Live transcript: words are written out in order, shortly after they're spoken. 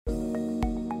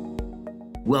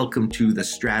Welcome to the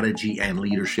Strategy and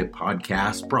Leadership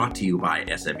Podcast, brought to you by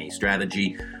SME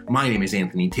Strategy. My name is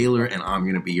Anthony Taylor, and I'm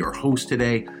going to be your host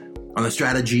today. On the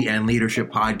Strategy and Leadership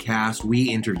Podcast, we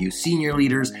interview senior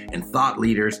leaders and thought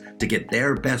leaders to get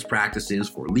their best practices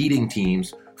for leading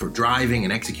teams, for driving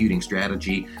and executing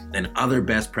strategy, and other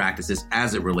best practices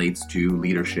as it relates to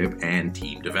leadership and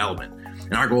team development.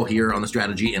 And our goal here on the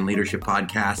Strategy and Leadership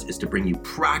Podcast is to bring you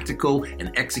practical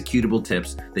and executable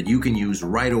tips that you can use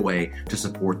right away to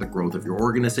support the growth of your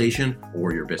organization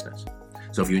or your business.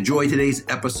 So if you enjoy today's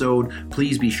episode,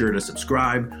 please be sure to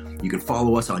subscribe. You can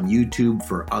follow us on YouTube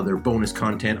for other bonus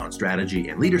content on strategy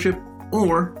and leadership,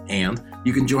 and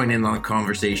you can join in on the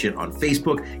conversation on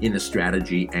Facebook in the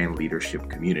Strategy and Leadership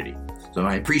community. So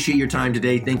I appreciate your time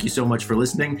today. Thank you so much for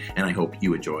listening, and I hope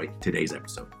you enjoy today's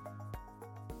episode.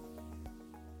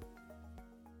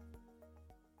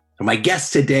 My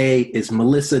guest today is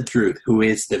Melissa Truth, who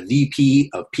is the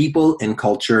VP of People and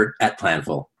Culture at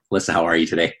Planful. Melissa, how are you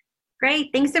today?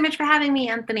 Great. Thanks so much for having me,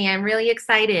 Anthony. I'm really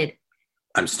excited.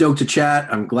 I'm stoked to chat.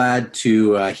 I'm glad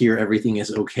to hear everything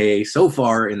is okay so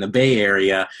far in the Bay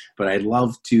Area, but I'd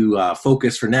love to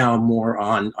focus for now more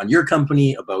on your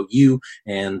company, about you.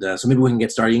 And so maybe we can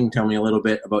get started. You can tell me a little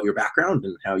bit about your background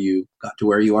and how you got to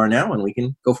where you are now, and we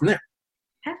can go from there.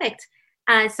 Perfect.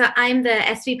 So I'm the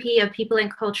SVP of People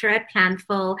and Culture at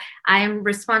Planful. I'm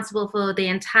responsible for the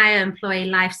entire employee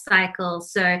life cycle.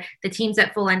 So the teams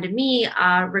that fall under me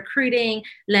are recruiting,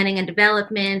 learning and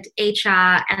development,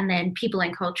 HR, and then people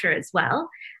and culture as well.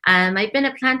 I've been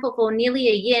at Planful for nearly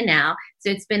a year now, so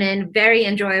it's been a very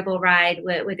enjoyable ride.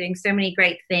 We're doing so many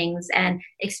great things, and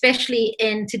especially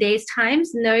in today's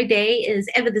times, no day is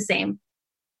ever the same.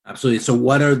 Absolutely. So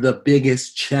what are the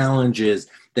biggest challenges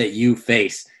that you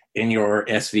face in your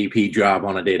SVP job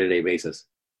on a day-to-day basis?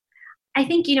 I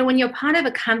think, when you're part of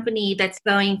a company that's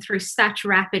going through such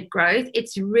rapid growth,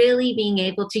 it's really being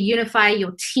able to unify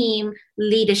your team,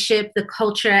 leadership, the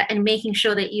culture, and making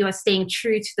sure that you are staying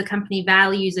true to the company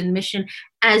values and mission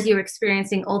as you're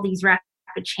experiencing all these rapid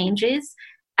changes.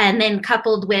 And then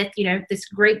coupled with, this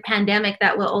great pandemic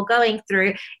that we're all going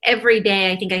through, every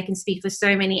day, I think I can speak for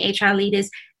so many HR leaders,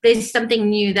 there's something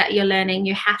new that you're learning.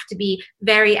 You have to be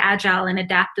very agile and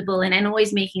adaptable, and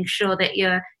always making sure that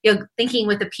you're thinking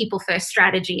with a people-first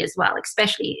strategy as well,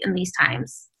 especially in these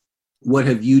times. What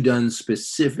have you done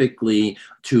specifically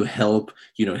to help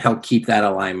keep that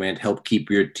alignment, help keep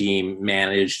your team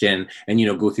managed and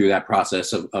go through that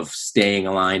process of staying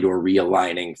aligned or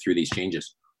realigning through these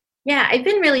changes? Yeah, I've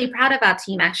been really proud of our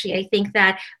team, actually. I think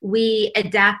that we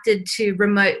adapted to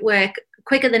remote work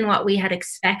quicker than what we had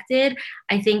expected.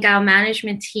 I think our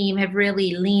management team have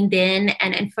really leaned in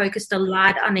and focused a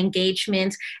lot on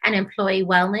engagement and employee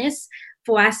wellness.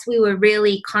 For us, we were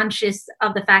really conscious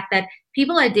of the fact that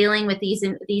people are dealing with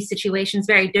these situations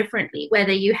very differently,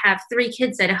 whether you have 3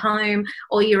 kids at home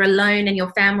or you're alone and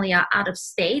your family are out of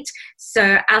state.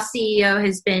 So our CEO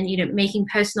has been, making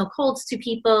personal calls to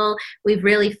people. We've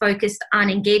really focused on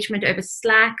engagement over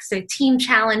Slack, so team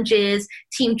challenges,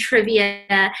 team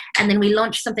trivia, and then we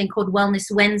launched something called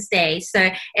Wellness Wednesday. So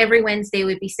every Wednesday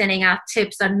we'd be sending out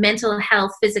tips on mental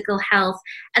health, physical health,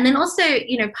 and then also,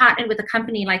 partnered with a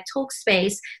company like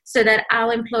Talkspace so that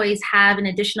our employees have an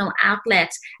additional outlet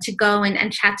to go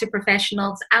and chat to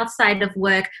professionals outside of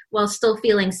work while still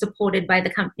feeling supported by the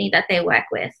company that they work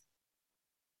with.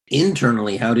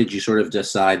 Internally, how did you sort of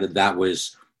decide that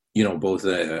was, both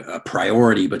a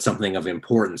priority, but something of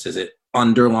importance? Is it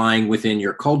underlying within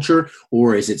your culture,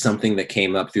 or is it something that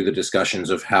came up through the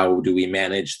discussions of how do we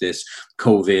manage this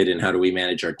COVID and how do we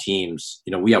manage our teams?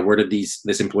 Where did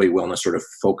this employee wellness sort of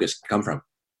focus come from?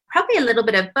 Probably a little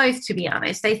bit of both, to be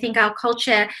honest. I think our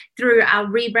culture, through our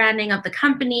rebranding of the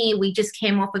company, we just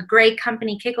came off a great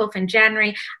company kickoff in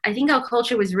January. I think our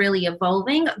culture was really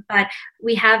evolving, but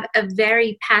we have a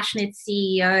very passionate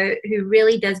CEO who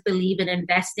really does believe in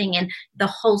investing in the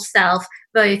whole self,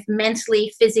 both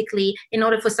mentally, physically, in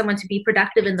order for someone to be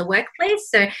productive in the workplace.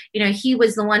 So, he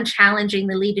was the one challenging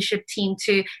the leadership team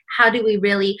to how do we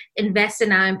really invest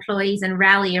in our employees and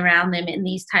rally around them in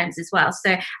these times as well.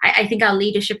 So I think our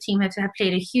leadership team have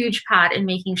played a huge part in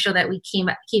making sure that we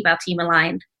keep our team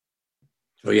aligned.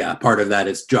 So yeah, part of that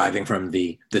is driving from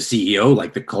the CEO,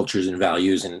 like the cultures and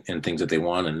values and things that they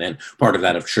want. And then part of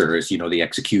that, of sure, is, the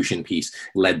execution piece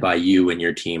led by you and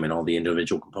your team and all the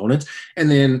individual components. And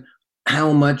then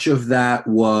how much of that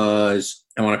was,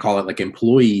 I want to call it like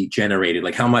employee generated,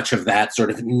 like how much of that sort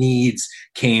of needs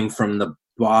came from the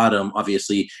bottom,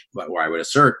 obviously, where I would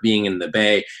assert being in the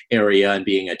Bay Area and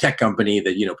being a tech company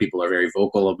that, people are very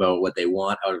vocal about what they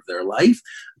want out of their life.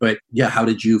 But yeah, how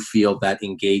did you feel that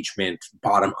engagement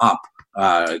bottom up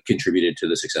contributed to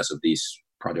the success of these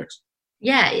projects?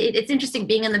 Yeah, it's interesting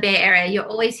being in the Bay Area. You're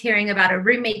always hearing about a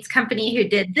roommate's company who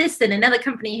did this and another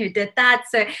company who did that.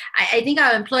 So I think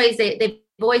our employees, they've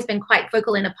always been quite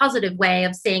vocal in a positive way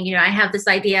of saying, I have this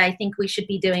idea, I think we should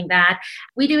be doing that.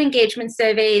 We do engagement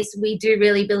surveys. We do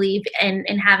really believe in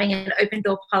having an open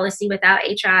door policy with our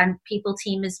HR and people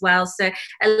team as well. So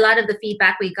a lot of the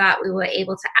feedback we got, we were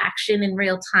able to action in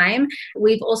real time.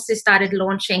 We've also started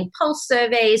launching pulse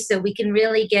surveys so we can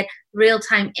really get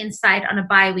real-time insight on a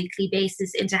bi-weekly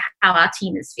basis into how our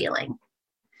team is feeling.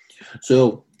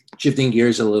 So shifting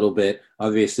gears a little bit,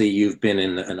 obviously you've been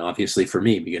in, and obviously for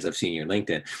me, because I've seen your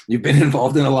LinkedIn, you've been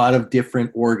involved in a lot of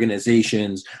different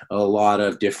organizations, a lot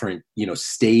of different,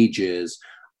 stages.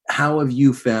 How have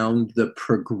you found the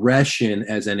progression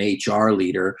as an HR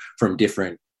leader from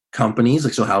different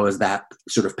companies? So how has that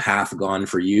sort of path gone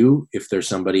for you? If there's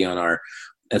somebody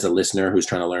as a listener who's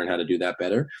trying to learn how to do that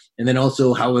better. And then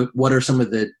also what are some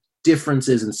of the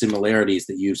differences and similarities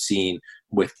that you've seen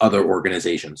with other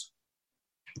organizations?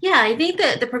 Yeah, I think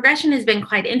that the progression has been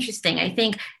quite interesting. I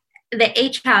think the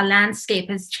HR landscape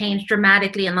has changed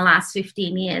dramatically in the last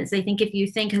 15 years. I think if you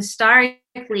think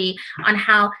historically on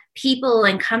how people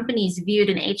and companies viewed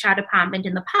an HR department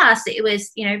in the past, it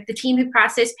was, the team who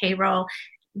processed payroll,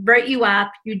 wrote you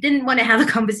up, you didn't want to have a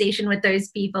conversation with those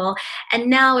people. And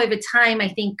now over time, I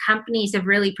think companies have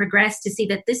really progressed to see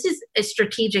that this is a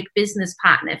strategic business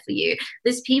partner for you.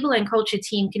 This people and culture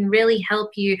team can really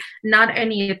help you not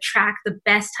only attract the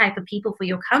best type of people for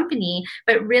your company,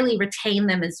 but really retain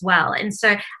them as well. And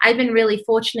so I've been really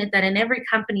fortunate that in every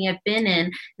company I've been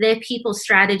in, their people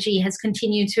strategy has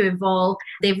continued to evolve.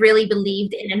 They've really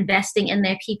believed in investing in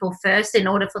their people first in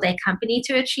order for their company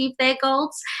to achieve their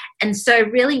goals. And so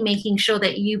really making sure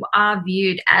that you are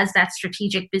viewed as that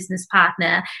strategic business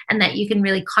partner and that you can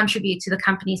really contribute to the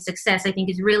company's success, I think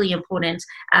is really important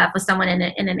for someone in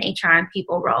an HR and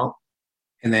people role.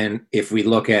 And then if we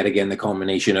look at, again, the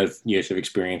culmination of years of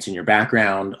experience in your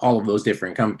background, all of those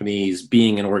different companies,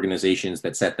 being in organizations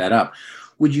that set that up,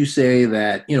 would you say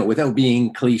that, without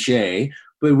being cliche,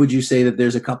 but would you say that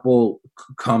there's a couple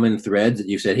common threads that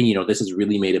you said, hey, this has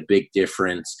really made a big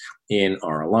difference in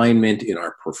our alignment, in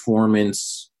our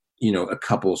performance, a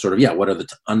couple sort of, what are the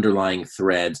underlying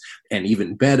threads? And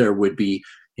even better would be,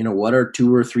 what are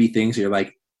 2 or 3 things you're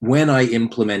like, when I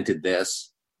implemented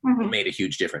this, it made a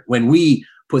huge difference. When we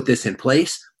put this in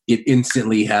place, it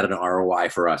instantly had an ROI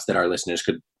for us that our listeners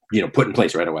could, put in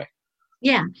place right away.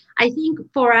 Yeah, I think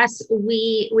for us,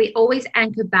 we always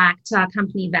anchor back to our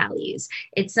company values.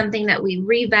 It's something that we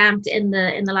revamped in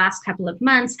the last couple of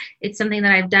months. It's something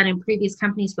that I've done in previous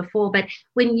companies before. But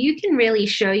when you can really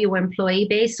show your employee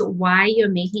base why you're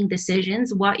making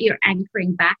decisions, what you're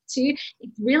anchoring back to,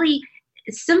 it's really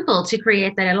simple to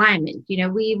create that alignment.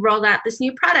 We rolled out this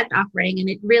new product offering and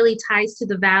it really ties to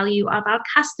the value of our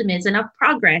customers and of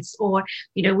progress, or,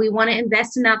 we want to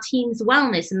invest in our team's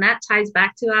wellness and that ties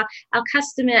back to our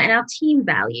customer and our team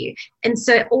value. And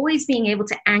so always being able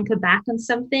to anchor back on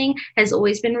something has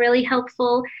always been really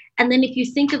helpful. And then if you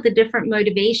think of the different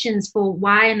motivations for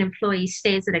why an employee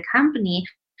stays at a company,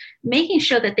 making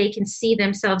sure that they can see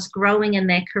themselves growing in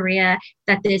their career,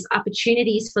 that there's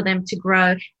opportunities for them to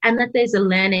grow, and that there's a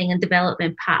learning and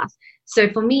development path. So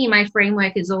for me, my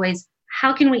framework is always,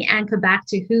 how can we anchor back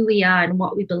to who we are and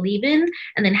what we believe in?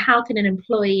 And then how can an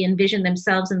employee envision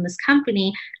themselves in this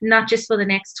company, not just for the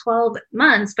next 12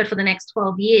 months, but for the next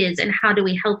 12 years? And how do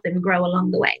we help them grow along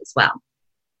the way as well?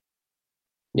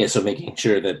 Yeah, so making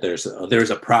sure that there's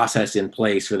a process in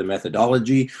place for the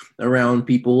methodology around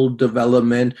people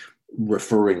development,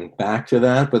 referring back to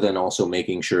that, but then also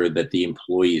making sure that the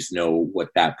employees know what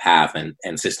that path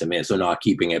and system is. So not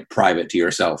keeping it private to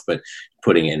yourself, but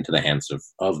putting it into the hands of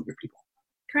your people.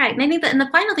 Correct. And I think that, and the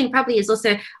final thing probably is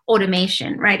also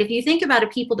automation, right? If you think about a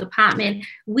people department,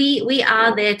 we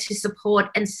are there to support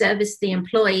and service the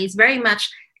employees very much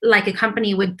like a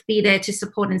company would be there to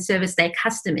support and service their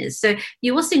customers. So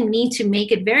you also need to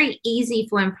make it very easy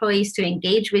for employees to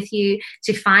engage with you,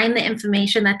 to find the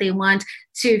information that they want,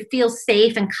 to feel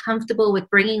safe and comfortable with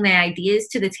bringing their ideas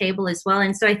to the table as well.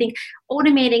 And so I think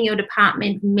automating your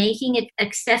department, making it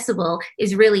accessible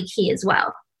is really key as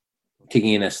well.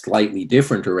 Taking in a slightly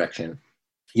different direction,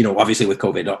 obviously with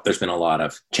COVID, there's been a lot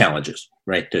of challenges,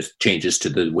 right? There's changes to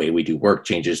the way we do work,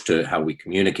 changes to how we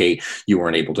communicate. You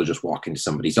weren't able to just walk into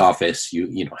somebody's office.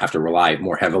 You have to rely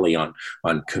more heavily on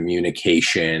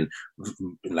communication,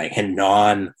 and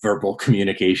non-verbal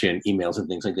communication, emails and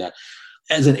things like that.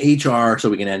 As an HR, so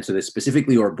we can answer this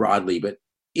specifically or broadly, but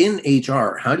in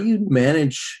HR, how do you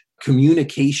manage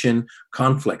communication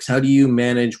conflicts? How do you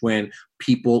manage when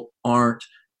people aren't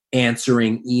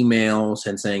answering emails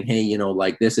and saying, hey,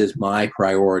 like this is my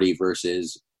priority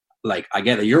versus like, I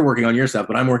get that you're working on your stuff,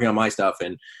 but I'm working on my stuff.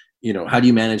 And, how do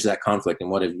you manage that conflict,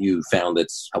 and what have you found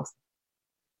that's helpful?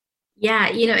 Yeah,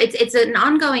 it's an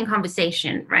ongoing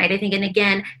conversation, right? I think, and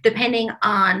again, depending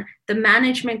on the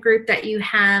management group that you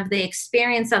have, the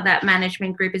experience of that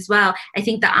management group as well, I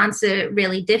think the answer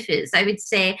really differs. I would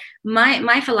say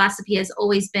my philosophy has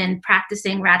always been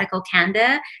practicing radical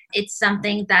candor. It's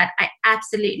something that I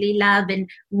absolutely love. And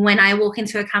when I walk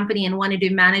into a company and want to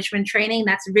do management training,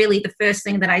 that's really the first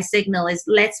thing that I signal is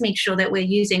let's make sure that we're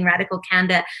using radical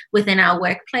candor within our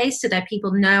workplace so that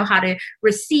people know how to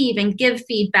receive and give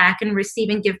feedback and receive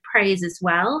and give praise as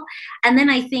well. And then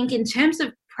I think in terms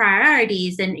of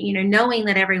priorities and knowing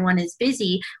that everyone is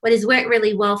busy, what has worked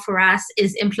really well for us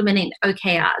is implementing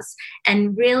OKRs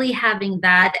and really having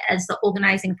that as the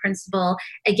organizing principle,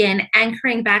 again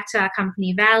anchoring back to our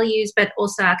company values but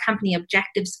also our company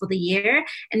objectives for the year,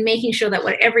 and making sure that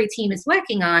what every team is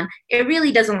working on, it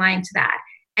really does align to that.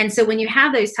 And so when you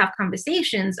have those tough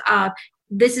conversations of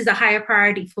this is a higher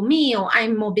priority for me, or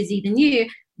I'm more busy than you,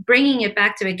 bringing it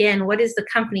back to, again, what is the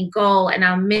company goal and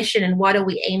our mission and what are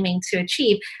we aiming to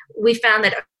achieve? We found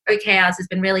that OKRs has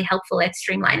been really helpful at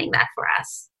streamlining that for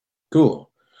us. Cool.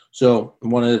 So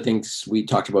one of the things we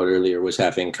talked about earlier was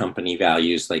having company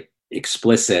values like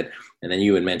explicit. And then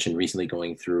you had mentioned recently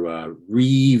going through a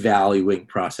revaluing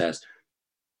process.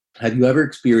 Have you ever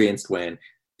experienced when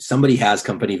somebody has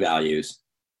company values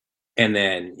and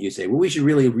then you say, well, we should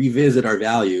really revisit our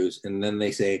values. And then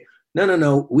they say,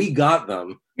 no, we got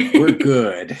them. We're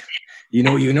good. You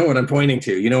know what I'm pointing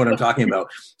to. You know what I'm talking about.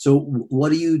 So what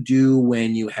do you do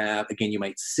when you have, again, you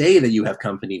might say that you have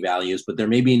company values, but they're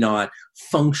maybe not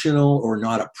functional or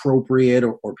not appropriate,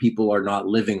 or people are not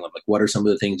living them? Like, what are some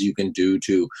of the things you can do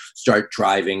to start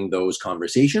driving those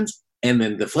conversations? And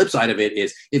then the flip side of it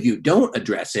is, if you don't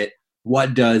address it,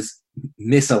 what does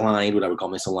misaligned, what I would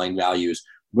call misaligned values,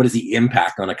 what is the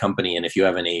impact on a company? And if you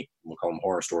have any, we'll call them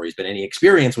horror stories, but any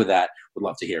experience with that, would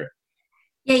love to hear it.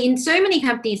 Yeah, so many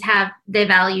companies have their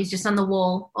values just on the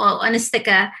wall or on a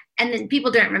sticker, and then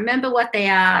people don't remember what they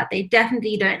are. They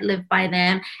definitely don't live by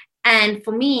them. And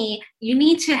for me, you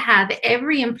need to have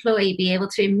every employee be able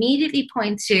to immediately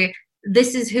point to,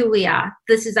 this is who we are.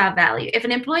 This is our value. If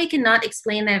an employee cannot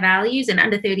explain their values in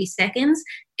under 30 seconds,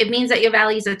 it means that your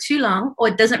values are too long or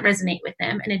it doesn't resonate with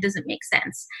them and it doesn't make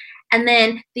sense. And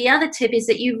then the other tip is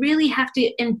that you really have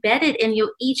to embed it in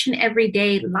your each and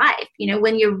everyday life.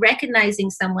 When you're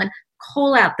recognizing someone,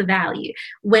 call out the value.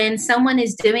 When someone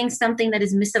is doing something that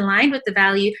is misaligned with the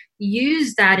value,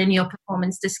 use that in your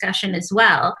performance discussion as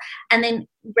well. And then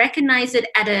recognize it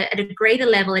at a greater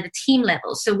level, at a team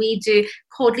level. So we do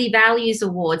quarterly values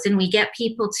awards, and we get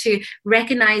people to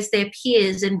recognize their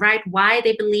peers and write why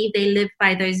they believe they live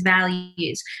by those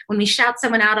values. When we shout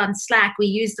someone out on Slack, we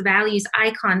use the values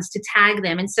icons to tag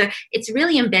them. And so it's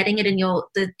really embedding it in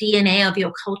the DNA of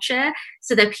your culture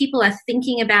so that people are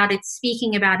thinking about it,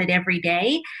 speaking about it every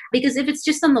day. Because if it's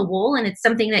just on the wall and it's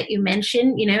something that you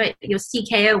mention, your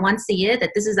CKO once a year,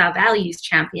 that this is our values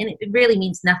champion, it really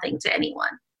means nothing to anyone.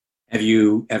 Have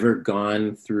you ever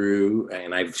gone through,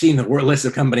 and I've seen the list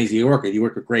of companies you work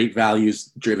with great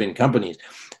values-driven companies,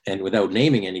 and without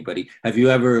naming anybody, have you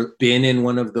ever been in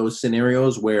one of those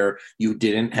scenarios where you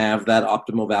didn't have that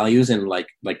optimal values and like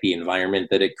the environment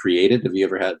that it created? Have you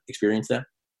ever had experienced that?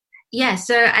 Yeah,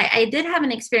 so I did have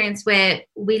an experience where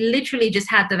we literally just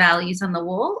had the values on the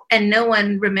wall and no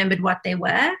one remembered what they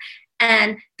were.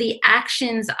 And the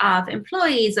actions of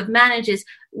employees, of managers,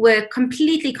 were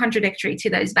completely contradictory to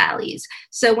those values.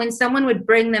 So when someone would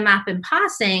bring them up in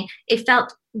passing, it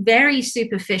felt very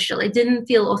superficial. It didn't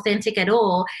feel authentic at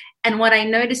all. And what I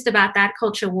noticed about that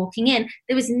culture walking in,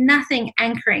 there was nothing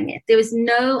anchoring it. There was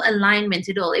no alignment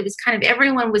at all. It was kind of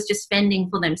everyone was just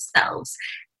fending for themselves.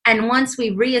 And once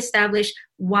we reestablished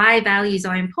why values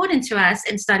are important to us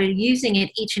and started using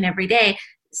it each and every day,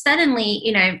 suddenly,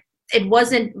 it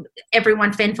wasn't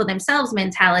everyone fend for themselves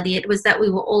mentality. It was that we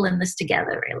were all in this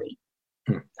together, really.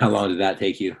 How long did that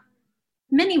take you?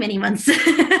 Many, many months. Sometimes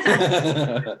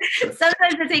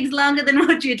it takes longer than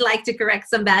what you'd like to correct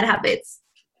some bad habits.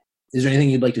 Is there anything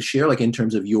you'd like to share, like in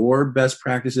terms of your best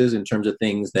practices, in terms of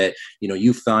things that,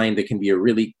 you find that can be a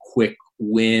really quick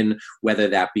win, whether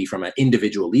that be from an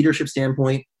individual leadership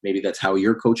standpoint, maybe that's how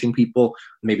you're coaching people,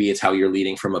 maybe it's how you're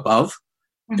leading from above,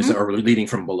 or leading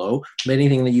from below.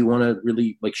 Anything that you want to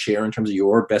really share in terms of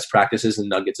your best practices and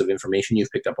nuggets of information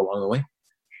you've picked up along the way?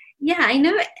 Yeah, I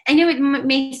know it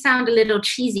may sound a little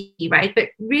cheesy, right? But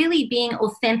really being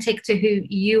authentic to who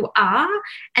you are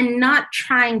and not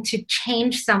trying to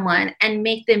change someone and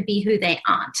make them be who they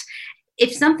aren't.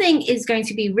 if something is going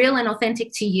to be real and authentic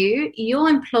to you, your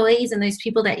employees and those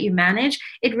people that you manage,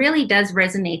 it really does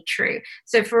resonate true.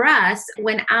 So for us,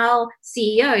 when our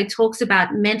CEO talks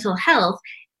about mental health,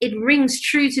 it rings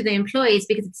true to the employees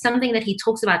because it's something that he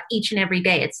talks about each and every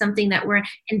day. It's something that we're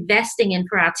investing in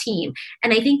for our team.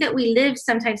 And I think that we live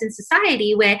sometimes in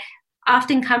society where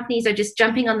often companies are just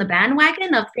jumping on the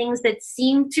bandwagon of things that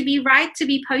seem to be right to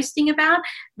be posting about,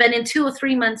 but in 2 or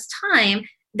 3 months' time,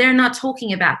 they're not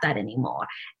talking about that anymore.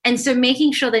 And so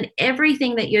making sure that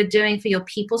everything that you're doing for your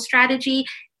people strategy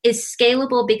is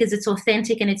scalable because it's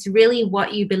authentic and it's really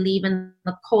what you believe in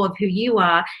the core of who you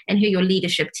are and who your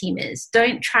leadership team is.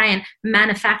 Don't try and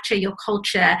manufacture your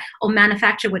culture or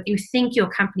manufacture what you think your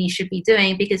company should be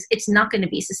doing because it's not going to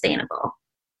be sustainable.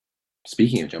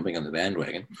 Speaking of jumping on the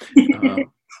bandwagon,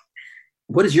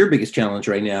 what is your biggest challenge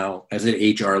right now as an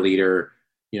HR leader?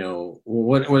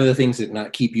 What are the things that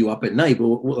not keep you up at night? But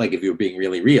like if you're being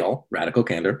really real, radical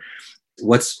candor,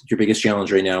 what's your biggest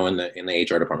challenge right now in the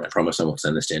HR department? I promise I won't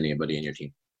send this to anybody in your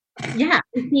team. Yeah,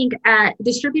 I think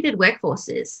distributed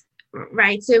workforces,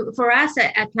 right? So for us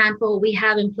at Planful, we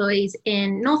have employees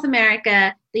in North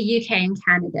America, the UK, and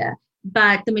Canada.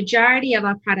 But the majority of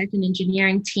our product and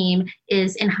engineering team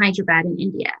is in Hyderabad in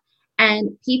India. And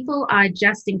people are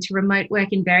adjusting to remote work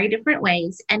in very different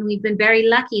ways. And we've been very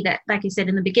lucky that, like I said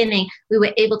in the beginning, we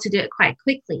were able to do it quite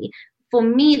quickly. For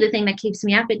me, the thing that keeps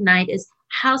me up at night is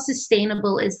how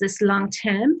sustainable is this long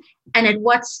term? And at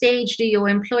what stage do your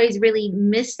employees really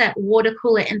miss that water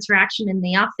cooler interaction in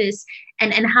the office?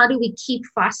 And how do we keep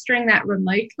fostering that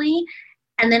remotely?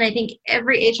 And then I think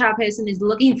every HR person is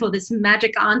looking for this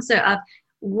magic answer of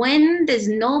when does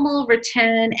normal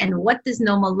return and what does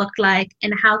normal look like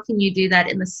and how can you do that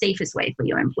in the safest way for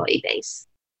your employee base?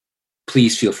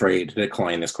 Please feel free to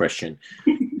decline this question.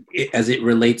 As it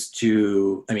relates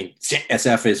to,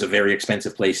 SF is a very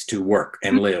expensive place to work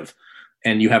and live,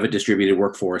 and you have a distributed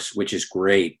workforce, which is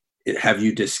great. Have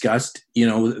you discussed,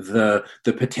 the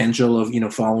potential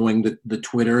of, following the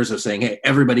Twitters of saying, hey,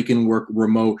 everybody can work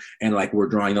remote and like we're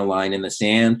drawing the line in the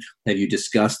sand? Have you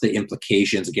discussed the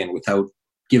implications, again, without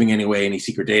giving away any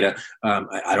secret data?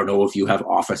 I don't know if you have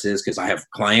offices, because I have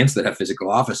clients that have physical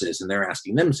offices and they're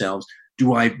asking themselves,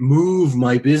 do I move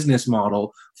my business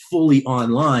model fully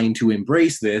online to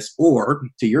embrace this? Or,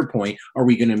 to your point, are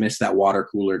we going to miss that water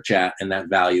cooler chat and that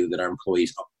value that our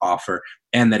employees offer?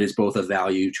 And that is both a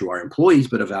value to our employees,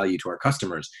 but a value to our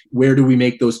customers. Where do we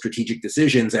make those strategic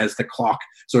decisions as the clock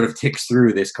sort of ticks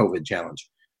through this COVID challenge?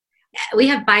 We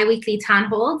have bi-weekly town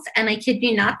halls, and I kid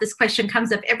you not, this question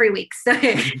comes up every week. So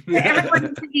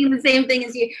everyone's thinking the same thing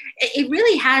as you. It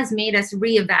really has made us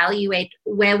reevaluate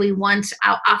where we want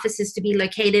our offices to be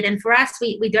located. And for us,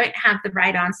 we don't have the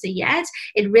right answer yet.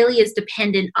 It really is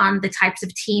dependent on the types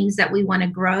of teams that we want to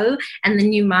grow and the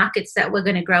new markets that we're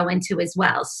going to grow into as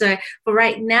well. So for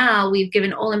right now, we've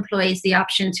given all employees the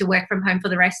option to work from home for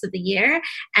the rest of the year.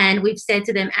 And we've said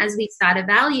to them, as we start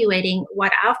evaluating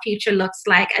what our future looks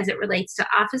like as it relates to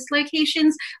office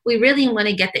locations, we really want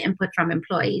to get the input from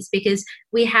employees, because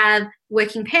we have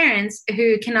working parents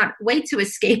who cannot wait to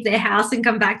escape their house and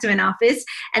come back to an office.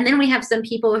 And then we have some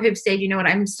people who've said, you know what,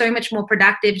 I'm so much more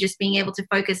productive just being able to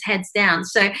focus heads down.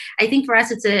 So I think for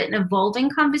us, it's an evolving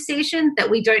conversation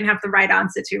that we don't have the right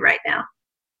answer to right now.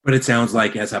 But it sounds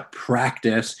like as a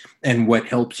practice, and what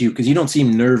helps you, because you don't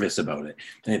seem nervous about it,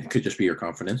 and it could just be your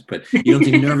confidence, but you don't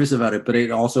seem nervous about it, but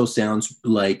it also sounds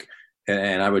like,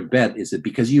 and I would bet, is it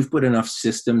because you've put enough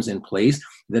systems in place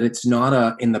that it's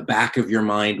not in the back of your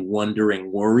mind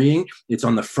wondering, worrying. It's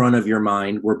on the front of your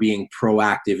mind. We're being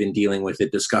proactive in dealing with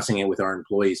it, discussing it with our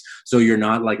employees. So you're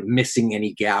not like missing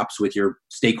any gaps with your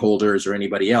stakeholders or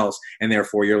anybody else. And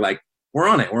therefore you're like, we're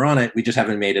on it. We just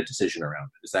haven't made a decision around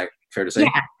it. Is that fair to say?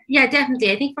 Yeah, definitely.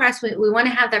 I think for us, we want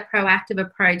to have that proactive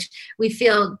approach. We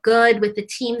feel good with the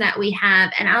team that we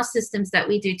have and our systems that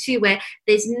we do too, where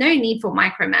there's no need for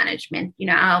micromanagement.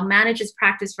 Our managers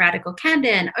practice radical candor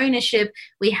and ownership.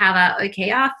 We have our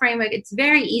OKR framework. It's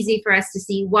very easy for us to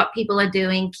see what people are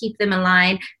doing, keep them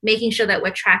aligned, making sure that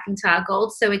we're tracking to our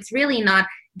goals. So it's really not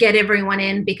get everyone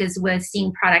in because we're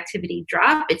seeing productivity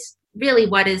drop. It's really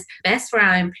what is best for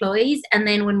our employees. And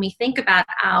then when we think about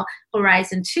our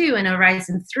Horizon 2 and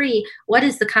Horizon 3, what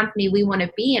is the company we want to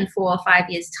be in 4 or 5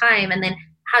 years' time? And then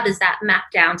how does that map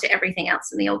down to everything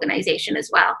else in the organization as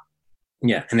well?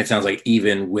 Yeah, and it sounds like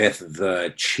even with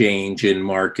the change in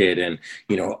market and,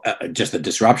 just the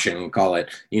disruption, call it,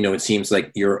 it seems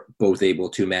like you're both able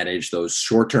to manage those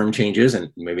short-term changes. And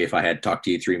maybe if I had talked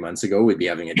to you 3 months ago, we'd be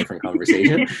having a different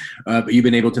conversation. But you've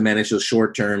been able to manage those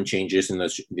short-term changes in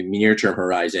the near-term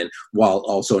horizon while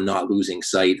also not losing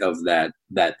sight of that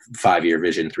 5-year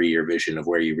vision, 3-year vision of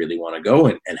where you really want to go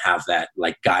and have that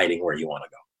like guiding where you want to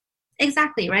go.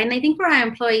 Exactly, right. And I think for our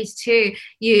employees too,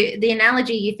 the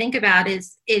analogy you think about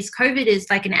is COVID is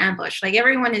like an ambush. Like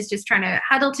everyone is just trying to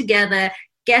huddle together,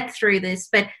 get through this,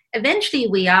 but eventually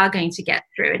we are going to get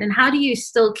through it. And how do you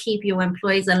still keep your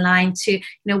employees aligned to,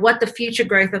 what the future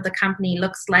growth of the company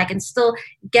looks like and still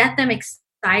get them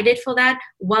excited for that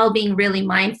while being really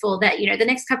mindful that, the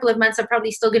next couple of months are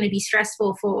probably still going to be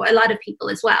stressful for a lot of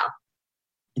people as well.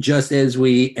 Just as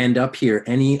we end up here,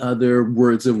 any other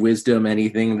words of wisdom,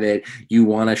 anything that you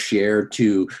want to share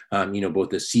to, both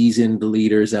the seasoned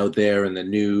leaders out there and the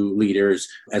new leaders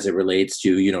as it relates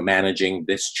to, managing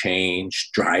this change,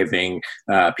 driving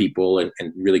people and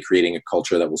really creating a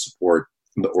culture that will support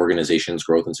the organization's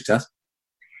growth and success?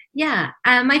 Yeah.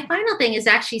 My final thing is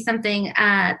actually something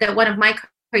that one of my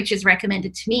coaches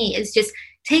recommended to me is just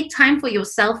take time for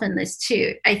yourself in this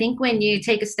too. I think when you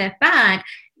take a step back,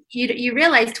 you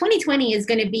realize 2020 is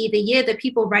going to be the year that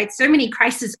people write so many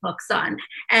crisis books on.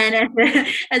 And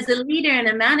as a leader and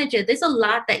a manager, there's a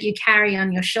lot that you carry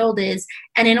on your shoulders.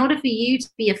 And in order for you to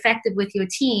be effective with your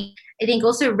team, I think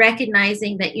also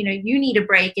recognizing that, you need a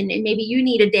break and maybe you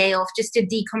need a day off just to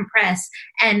decompress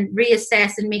and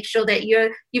reassess and make sure that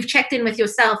you've checked in with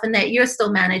yourself and that you're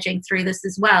still managing through this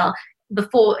as well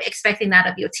before expecting that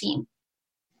of your team.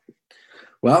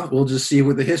 Well, we'll just see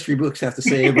what the history books have to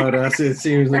say about us. It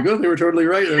seems like, they were totally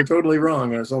right. They were totally wrong.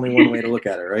 There's only one way to look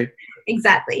at it, right?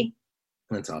 Exactly.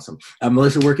 That's awesome.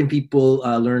 Melissa, where can people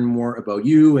learn more about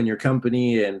you and your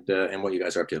company and what you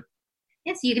guys are up to?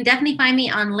 Yes, you can definitely find me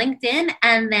on LinkedIn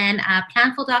and then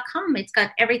planful.com. It's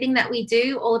got everything that we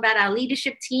do, all about our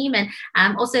leadership team and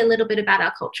also a little bit about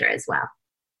our culture as well.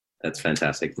 That's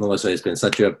fantastic. Melissa, it's been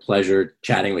such a pleasure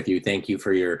chatting with you. Thank you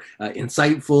for your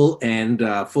insightful and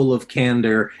full of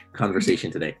candor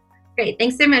conversation today. Great.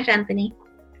 Thanks so much, Anthony.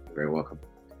 You're very welcome.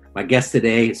 My guest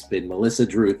today has been Melissa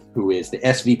Druth, who is the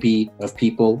SVP of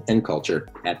People and Culture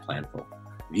at Planful.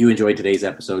 If you enjoyed today's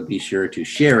episode, be sure to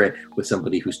share it with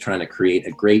somebody who's trying to create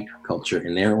a great culture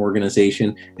in their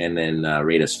organization, and then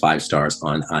rate us 5 stars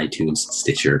on iTunes,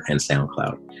 Stitcher, and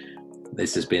SoundCloud.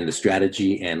 This has been the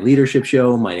Strategy and Leadership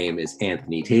Show. My name is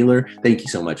Anthony Taylor. Thank you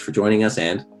so much for joining us,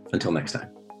 and until next time.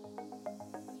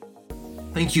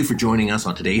 Thank you for joining us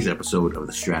on today's episode of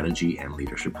the Strategy and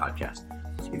Leadership Podcast.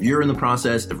 If you're in the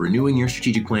process of renewing your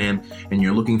strategic plan and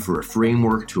you're looking for a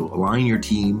framework to align your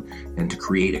team and to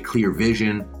create a clear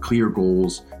vision, clear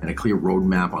goals, and a clear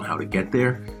roadmap on how to get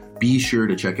there, be sure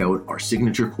to check out our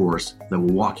signature course that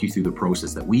will walk you through the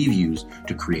process that we've used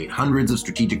to create hundreds of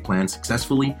strategic plans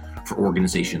successfully for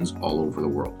organizations all over the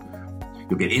world.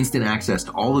 You'll get instant access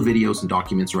to all the videos and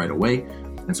documents right away.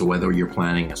 And so whether you're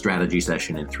planning a strategy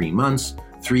session in 3 months,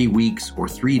 3 weeks, or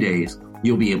 3 days,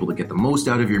 you'll be able to get the most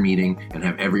out of your meeting and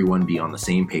have everyone be on the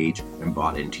same page and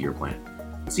bought into your plan.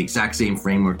 It's the exact same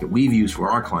framework that we've used for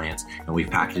our clients, and we've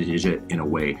packaged it in a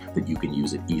way that you can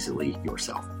use it easily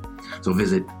yourself. So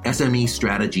visit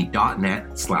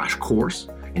smestrategy.net/course,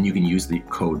 and you can use the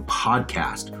code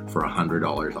podcast for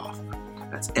 $100 off.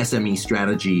 That's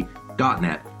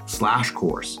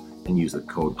smestrategy.net/course and use the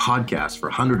code podcast for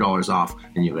 $100 off,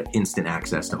 and you'll get instant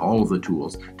access to all of the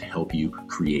tools to help you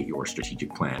create your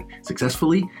strategic plan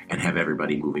successfully and have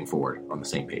everybody moving forward on the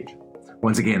same page.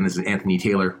 Once again, this is Anthony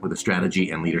Taylor with the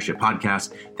Strategy and Leadership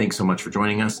Podcast. Thanks so much for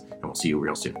joining us, and we'll see you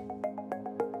real soon.